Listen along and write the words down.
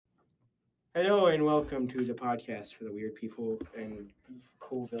Hello and welcome to the podcast for the weird people and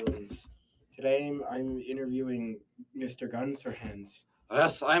cool villains. Today I'm interviewing Mr. Gunsforhands.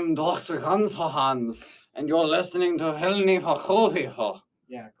 Yes, I'm Dr. Gunsforhands, and you're listening to Villainy for Cool People.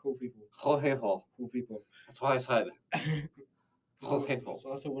 Yeah, cool people. Cool people. Cool people. That's what I said. Cool So, people. that's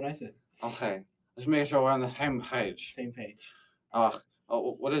also what I said. Okay, let's make sure we're on the same page. Same page.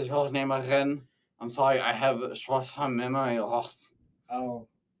 What is your name again? I'm sorry, I have short-term memory loss. Oh,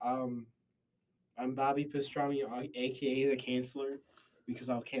 I'm Bobby Pastrami, aka the Canceller, because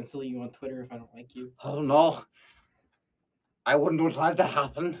I'll cancel you on Twitter if I don't like you. Oh no, I wouldn't let that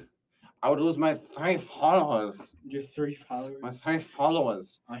happen. I would lose my 3 followers. Your 3 followers. My 3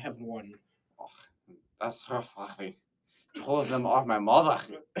 followers. I have 1. Oh, that's rough, Bobby. 2 of them are my mother.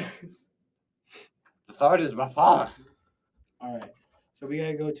 The 3rd is my father. All right, so we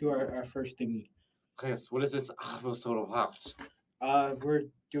gotta go to our first thingy. Okay, so what is this episode about? We're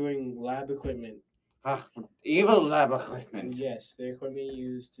doing lab equipment. Evil lab equipment. Yes, the equipment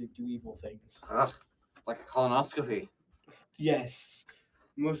used to do evil things. Like a colonoscopy. Yes,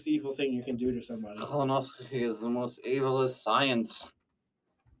 most evil thing you can do to somebody. Colonoscopy is the most evilest science.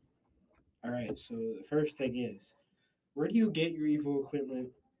 All right, so the first thing is, where do you get your evil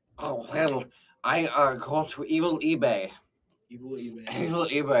equipment? Oh well, I go to evil eBay. Evil eBay. Evil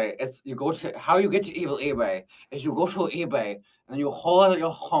eBay. It's you go to how you get to evil eBay is you go to eBay and you hold out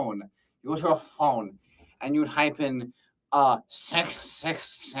your phone. You go to your phone and you type in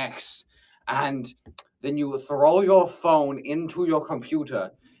 666 and then you throw your phone into your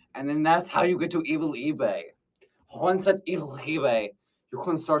computer and then that's how you get to evil eBay. Once at evil eBay, you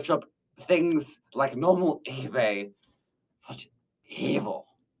can search up things like normal eBay, but evil.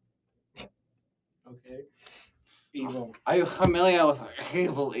 Okay. Evil. Are you familiar with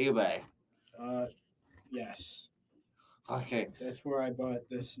evil eBay? Yes. Okay. That's where I bought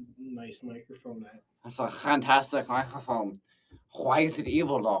this nice microphone at. That's a fantastic microphone. Why is it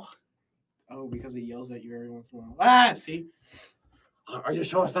evil though? Oh, because it yells at you every once in a while. Ah, see? Are you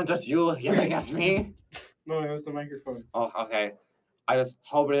sure it's not just you yelling at me? No, it was the microphone. Oh, okay. I just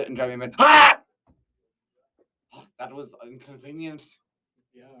hold it and drive me in. Ah! That was inconvenient.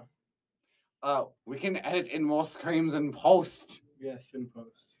 Yeah. We can edit in more screams in post. Yes, in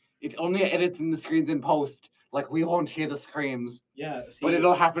post. It only edits in the screens in post. Like, we won't hear the screams. Yeah, see. But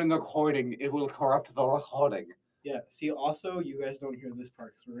it'll happen in the recording. It will corrupt the recording. Yeah, see, also, you guys don't hear this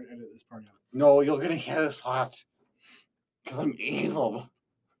part because we're going to edit this part out. No, you're going to hear this part. Because I'm evil.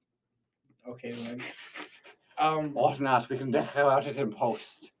 Okay, then. Or not, we can definitely about it in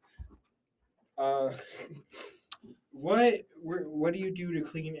post. What do you do to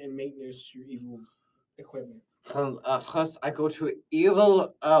clean and maintenance your evil equipment? First, I go to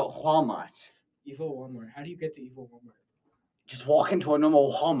evil Walmart. Evil Walmart. How do you get to evil Walmart? Just walk into a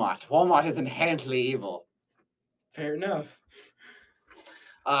normal Walmart. Walmart is inherently evil. Fair enough.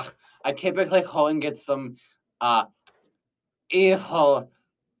 I typically go and get some evil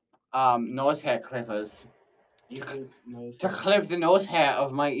nose hair clippers. Evil nose to hair. clip the nose hair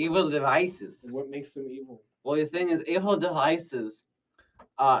of my evil devices. What makes them evil? Well, the thing is, evil devices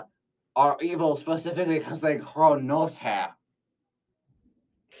are evil specifically because they grow nose hair.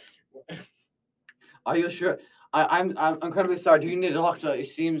 Are you sure? I'm incredibly sorry. Do you need a doctor? It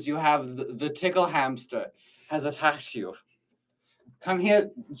seems you have the tickle hamster has attacked you. Come here,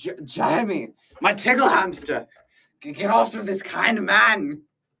 Jeremy. My tickle hamster. Get off of this kind man.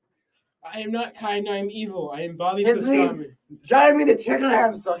 I am not kind. I am evil. I am Bobby His Pastrami. Jeremy the tickle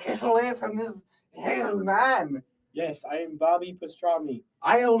hamster. Get away from this evil man. Yes, I am Bobby Pastrami.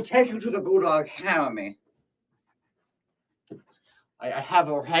 I will take you to the Gulag Academy. I have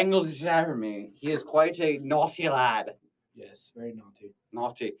wrangled Jeremy. He is quite a naughty lad. Yes, very naughty.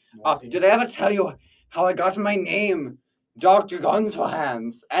 Naughty. Naughty. Did I ever tell you how I got my name? Dr.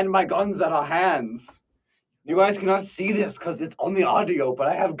 Gunsforhands. And my guns that are hands. You guys cannot see this because it's on the audio, but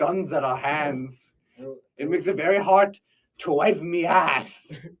I have guns that are hands. It makes it very hard to wipe me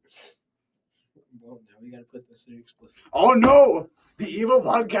ass. Well, now we gotta put this in explicit. Oh no! The evil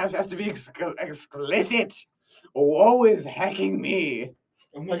podcast has to be explicit. Woe is hacking me.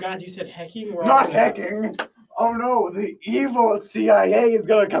 Oh my god, you said hacking? We're Not hacking. Oh no, the evil CIA is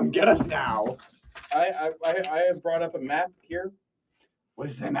gonna come get us now. I have brought up a map here. What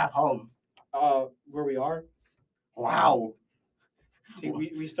is the map of? Where we are. Wow. See,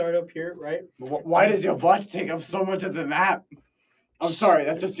 we start up here, right? Why does your butt take up so much of the map? I'm sorry,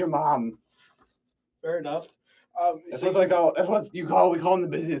 that's just your mom. Fair enough. That's what we call in the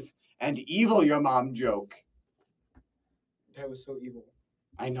business an evil your mom joke. That was so evil.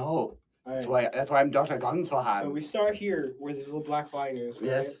 I know. Right. That's why I'm Dr. Gunsforhands. So we start here where this little black line is. Right?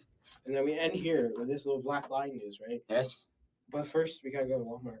 Yes. And then we end here with this little black line news, right? Yes. But first, we gotta go to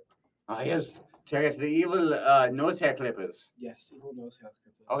Walmart. Ah, yes. To get the evil nose hair clippers. Yes, evil nose hair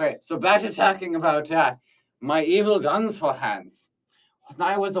clippers. Okay, so back to talking about my evil guns for hands. When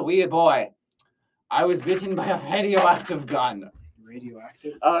I was a wee boy, I was bitten by a radioactive gun.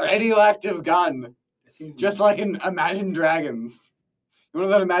 Radioactive? A radioactive gun. It seems Just like in Imagine Dragons. You know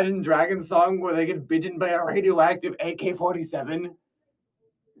that Imagine Dragons song where they get bitten by a radioactive AK-47?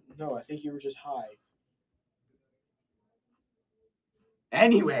 No, I think you were just high.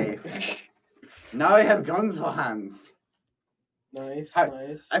 Anyway, now I have guns for hands. Nice, How-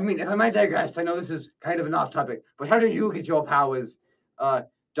 nice. I mean, if I might digress, I know this is kind of an off topic, but how do you get your powers,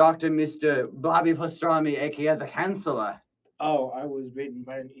 Dr. Mr. Bobby Pastrami, aka the Canceller? Oh, I was bitten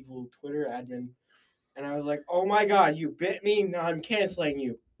by an evil Twitter admin, and I was like, "Oh my God, you bit me! Now I'm canceling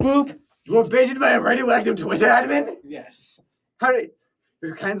you." Boop. You were bitten by a radioactive Twitter admin? Yes. How do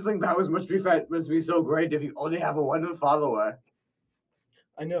your canceling powers must be so great if you only have a one follower.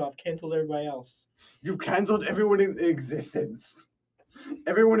 I know. I've canceled everybody else. You've cancelled everyone in existence.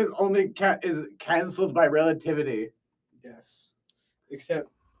 Everyone is only is cancelled by relativity. Yes. Except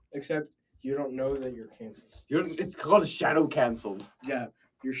you don't know that you're canceled. It's called shadow cancelled. Yeah,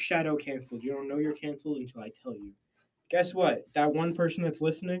 you're shadow canceled. You don't know you're canceled until I tell you. Guess what? That one person that's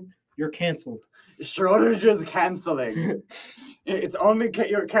listening, you're canceled. Schrodinger's cancelling. It's only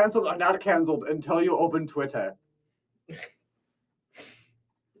you're cancelled or not cancelled until you open Twitter.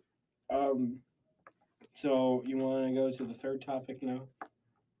 So you want to go to the third topic now?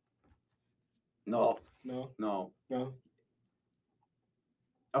 No. No.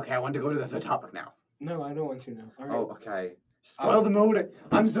 Okay, I want to go to the third topic now. No, I don't want to now. All right. Oh, okay. Spoil the mood.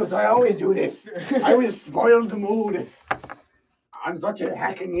 I'm so sorry. I always do this. I always spoil the mood. I'm such a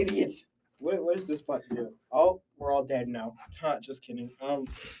hacking idiot. What does this button do? Oh, we're all dead now. Just kidding.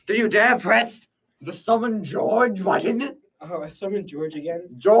 Do you dare press the summon George button? Oh, I summoned George again.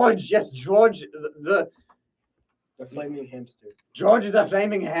 George, yes, George the flaming hamster. George the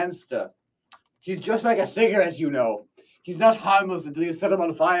flaming hamster. He's just like a cigarette, you know. He's not harmless until you set him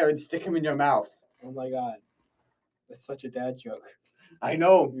on fire and stick him in your mouth. Oh my God, that's such a dad joke. I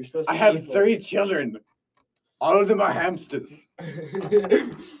know. You're supposed to I be have evil. 3 children. All of them are hamsters.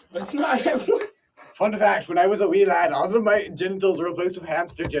 That's not. Fun fact, when I was a wee lad, all of my genitals were replaced with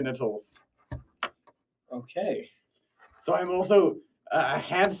hamster genitals. Okay. So I'm also a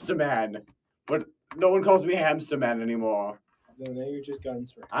hamster man, but no one calls me hamster man anymore. No, now you're just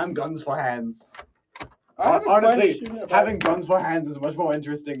guns for. I'm guns for hands. I have a Honestly, question about- having guns for hands is much more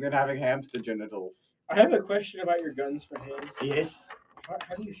interesting than having hamster genitals. I have a question about your guns for hands. Yes.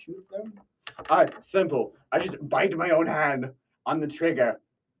 How do you shoot them? Simple. I just bite my own hand on the trigger,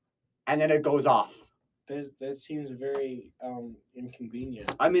 and then it goes off. That seems very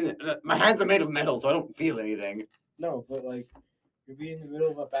inconvenient. I mean, my hands are made of metal, so I don't feel anything. No, but like you'll be in the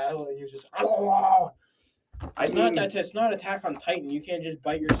middle of a battle and you just. It's not Attack on Titan. You can't just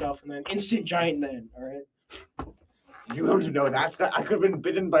bite yourself and then instant giant man. All right. You don't know that. I could have been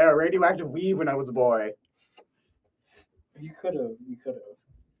bitten by a radioactive weed when I was a boy. You could have.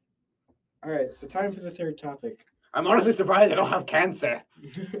 All right. So time for the third topic. I'm honestly surprised I don't have cancer.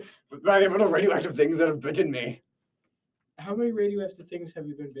 By the amount of radioactive things that have bitten me. How many radioactive things have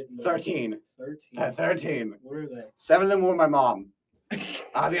you been bitten by? 13. 13. What are they? 7 of them were my mom.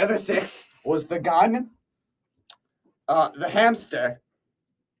 The other 6 was the gun, the hamster,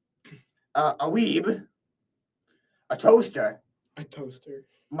 a weeb, a toaster,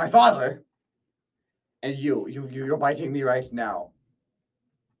 my father, and you. You're biting me right now.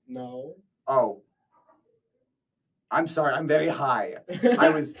 No. Oh. I'm sorry. I'm very high. I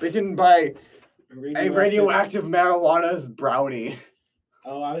was bitten by a radioactive marijuana's brownie.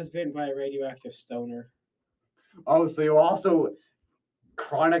 Oh, I was bitten by a radioactive stoner. Oh, so you're also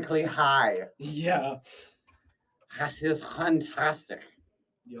chronically high. Yeah. That is fantastic.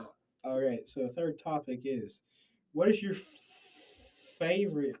 Yeah. All right. So the third topic is, what is your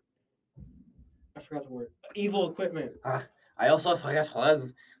favorite? I forgot the word. Evil equipment. I also forget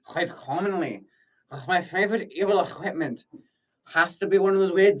was quite commonly. My favorite evil equipment has to be one of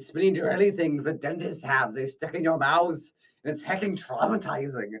those weird spinny drilly things that dentists have. They stick in your mouths, and it's hecking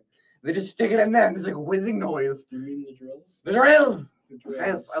traumatizing. They just stick it in there, and there's like whizzing noise. You mean the drills? The drills! The drills.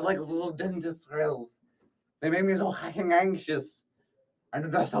 Yes, I like little dentist drills. They make me so hecking anxious.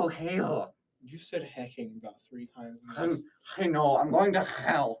 And they're so evil. You said hecking about 3 times. In this. I know, I'm going to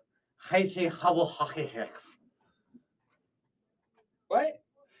hell. Haiti hubble hockey sticks. What?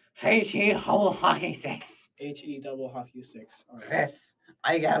 Haiti hubble hockey sticks. HE double hockey sticks. All right. Yes,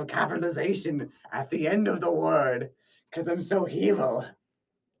 I have capitalization at the end of the word because I'm so evil.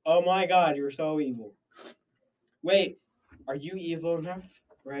 Oh my god, you're so evil. Wait, are you evil enough,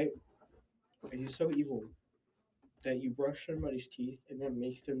 right? Are you so evil that you brush somebody's teeth and then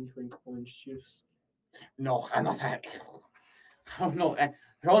make them drink orange juice? No, I'm not that evil. I don't know.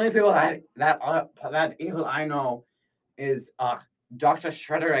 The only people that evil I know is Dr.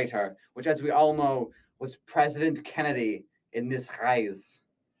 Shredderator, which, as we all know, was President Kennedy in disguise.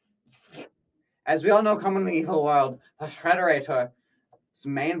 As we all know, coming in the evil world, the Shredderator's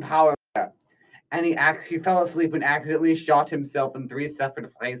main power, and he fell asleep and accidentally shot himself in 3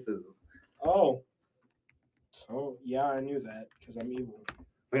 separate places. Oh. So, yeah, I knew that because I'm evil.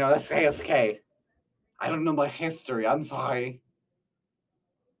 We know that's AFK. I don't know my history. I'm sorry.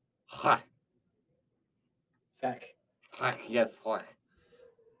 Ha. Feck. Ha. Yes. Ha.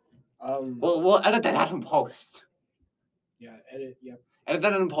 Well, We'll edit that out in post. yeah, edit, yep. Edit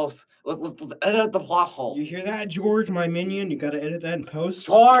that in post. Let's edit the plot hole. You hear that, George, my minion? You gotta edit that in post.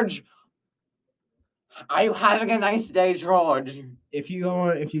 George! Are you having a nice day, George? If you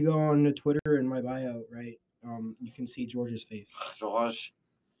go on the Twitter in my bio, right, you can see George's face. George,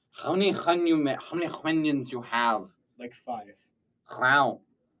 how many minions you have? Like 5. Wow.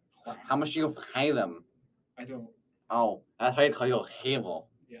 Wow. How much do you pay them? I don't. Oh, that's why call you evil.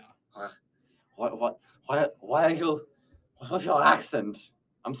 Yeah. Why are you? What's your accent?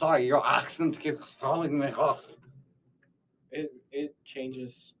 I'm sorry, your accent keeps throwing me off. It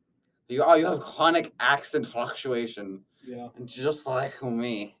changes. You have chronic accent fluctuation. Yeah. Just like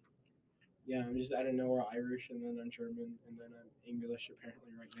me. Yeah, I'm just out of nowhere Irish, and then I'm German, and then I'm English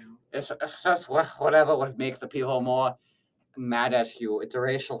apparently right now. It's just whatever would make the people more mad at you. It's a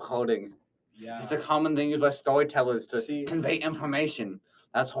racial coding. Yeah. It's a common thing used by storytellers to convey information.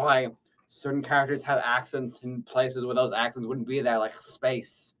 That's why certain characters have accents in places where those accents wouldn't be there, like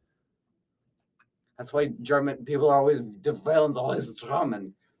space. That's why German people are always, the villain's always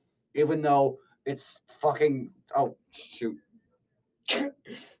German. Even though it's fucking, oh, shoot.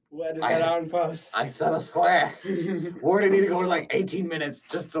 We'll edit that out in post. I said a square. We're gonna need to go to like 18 minutes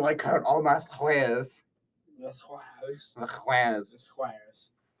just to like cut all my squares. The squares. The squares. The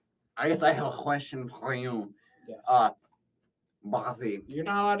squares. I guess I have a question for you. Yes. Bobby. You're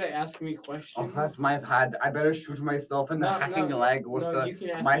not allowed to ask me questions. Oh, that's my bad. I better shoot myself in the hacking leg with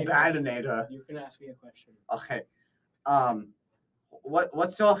my badinator. You can ask me a question. Okay.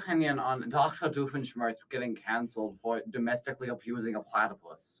 What's your opinion on Dr. Doofenshmirtz getting cancelled for domestically abusing a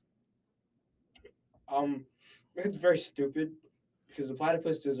platypus? It's very stupid because the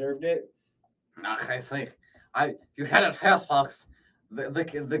platypus deserved it. Okay, see, you had it here, folks.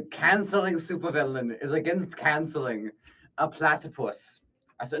 The canceling supervillain is against canceling a platypus.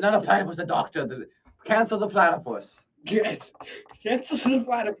 I said not a platypus, a doctor. Cancel the platypus. Yes, cancel the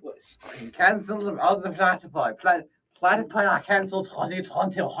platypus. Cancel all the platypi. Platypi are canceled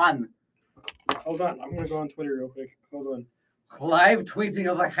 2021. Hold on, I'm gonna go on Twitter real quick. Hold on. Live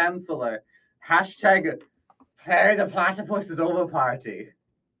tweeting of the canceller. Hashtag Perry the Platypus is over party.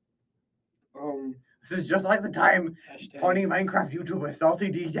 This is just like the time funny Minecraft YouTuber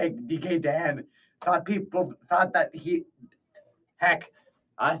Salty DK Dan thought people thought that he heck.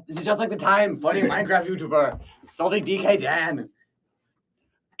 This is just like the time funny Minecraft YouTuber Salty DK Dan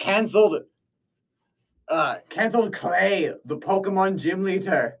canceled Clay, the Pokemon gym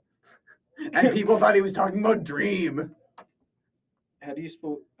leader. And people thought he was talking about Dream. How do you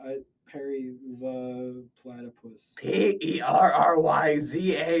spell Perry the Platypus?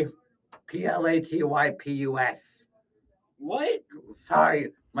 PERYZAPLATYPUS. What?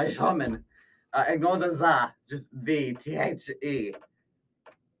 Sorry, my shaman. Ignore the za, just the THE.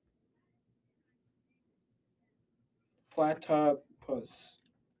 Platypus.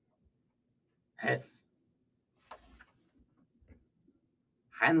 Yes.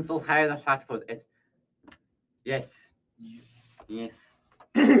 Hansel Harry the Platypus. It's yes. Yes.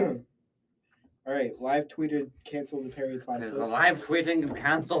 All right, live tweeted cancel the Perry Platypus. There's a live tweeting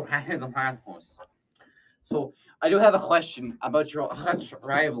cancel Harry the Platypus. So I do have a question about your arch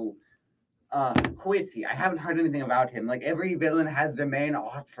rival. Who is he? I haven't heard anything about him. Like every villain has the main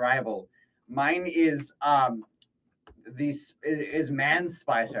arch rival. Mine is Man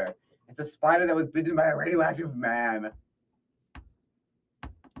Spider. It's a spider that was bitten by a radioactive man.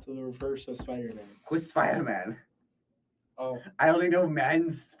 So the reverse of Spider-Man. Who's Spider-Man? Oh. I only know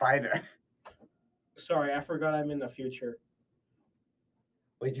Man Spider. Sorry, I forgot I'm in the future.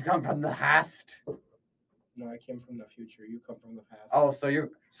 Wait, you come from the past? No, I came from the future. You come from the past. Oh,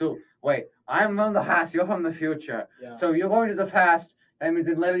 wait, I'm from the past, you're from the future. Yeah. So you're going to the past, that means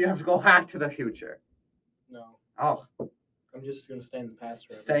that later you have to go back to the future. No. Oh. I'm just going to stay in the past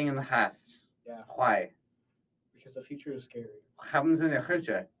forever. Staying in the past. Yeah. Why? Because the future is scary. What happens in the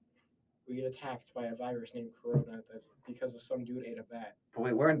future? we get attacked by a virus named Corona that's because of some dude ate a bat. But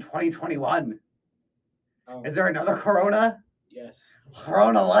wait, we're in 2021. Oh, Is there another Corona? yes.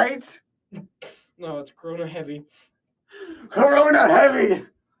 Corona Light? No, it's Corona heavy. Corona Heavy!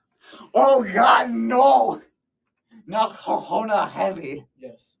 Oh God, no! Not Corona Heavy.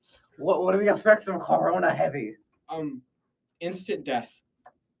 Yes. What are the effects of Corona Heavy? Instant death.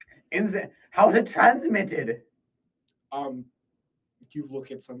 How is it transmitted? You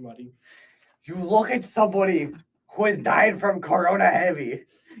look at somebody. You look at somebody who has died from Corona Heavy,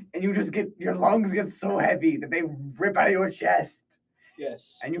 and you just your lungs get so heavy that they rip out of your chest,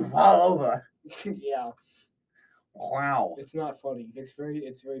 Yes. and you fall over. Yeah. Wow. It's not funny. It's very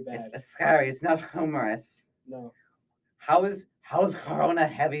bad. It's scary. It's not humorous. No. How's Corona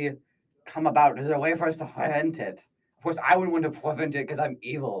Heavy come about? Is there a way for us to prevent it? Of course, I wouldn't want to prevent it because I'm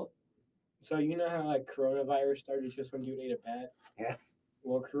evil. So you know how like coronavirus started just when dude ate a bat? Yes.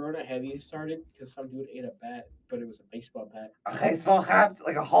 Well, Corona Heavy started because some dude ate a bat, but it was a baseball bat. A baseball hat?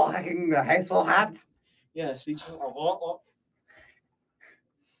 Like a whole hacking baseball hat? Yeah, so you just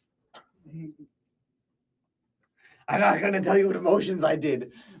I'm not going to tell you what emotions I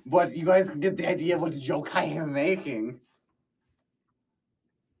did, but you guys can get the idea of what joke I am making.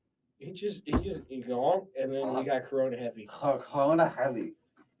 he just gone, and then we got Corona Heavy. Corona Heavy.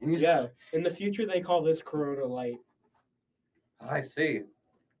 Yeah, in the future they call this Corona Light. I see.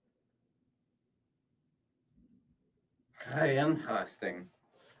 Very interesting.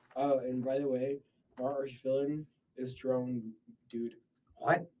 Oh, and by the way, our arch villain is Drone Dude.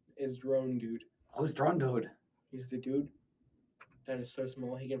 What? Is Drone Dude. Who's Drone Dude? He's the dude that is so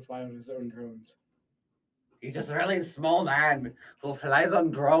small he can fly on his own drones. He's just a really small man who flies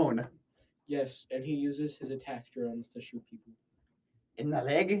on drone. Yes, and he uses his attack drones to shoot people. In the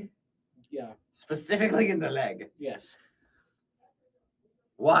leg? Yeah. Specifically in the leg. Yes.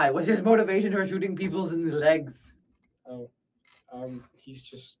 Why? What's his motivation for shooting people's in the legs? Oh, he's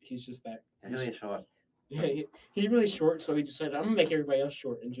just that. Really short. Yeah, he's really short, so he decided I'm gonna make everybody else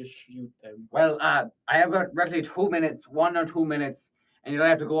short and just shoot them. Well, I have about roughly 2 minutes, 1 or 2 minutes, and then I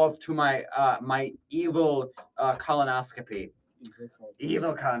have to go off to my my evil colonoscopy.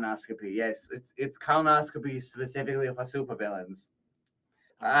 Evil colonoscopy, yes. It's colonoscopy specifically for supervillains.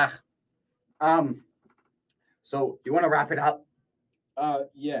 So you want to wrap it up?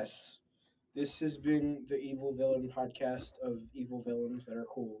 Yes. This has been the Evil Villain podcast of evil villains that are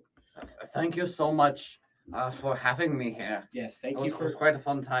cool. Thank you so much for having me here. Yes, thank It you for was quite a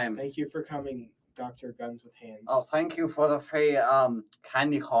fun time. Thank you for coming, Dr. Guns with Hands. Oh, thank you for the free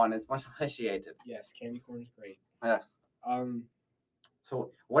candy corn. It's much appreciated. Yes, candy corn is great. Yes.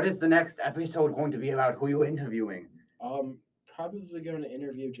 So what is the next episode going to be about? Who are you interviewing? Probably going to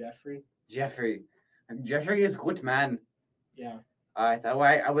interview Jeffrey. Jeffrey is good man. Yeah. So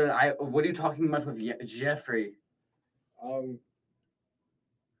what are you talking about with Jeffrey?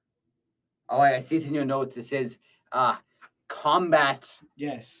 Oh, I see it in your notes. It says combat.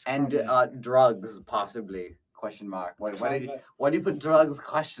 Yes. And combat. Drugs possibly ? Why do you put drugs ?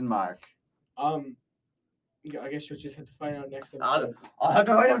 I guess you'll just have to find out next episode. I'll have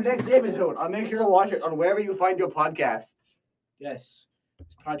to find out next episode. I'll make sure to watch it on wherever you find your podcasts. Yes.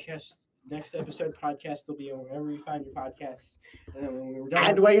 Next episode podcast will be on wherever you find your podcasts. And then when we're done.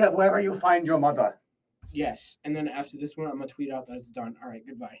 And wherever you find your mother. Yes. And then after this one, I'm going to tweet out that it's done. All right.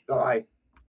 Goodbye. All right.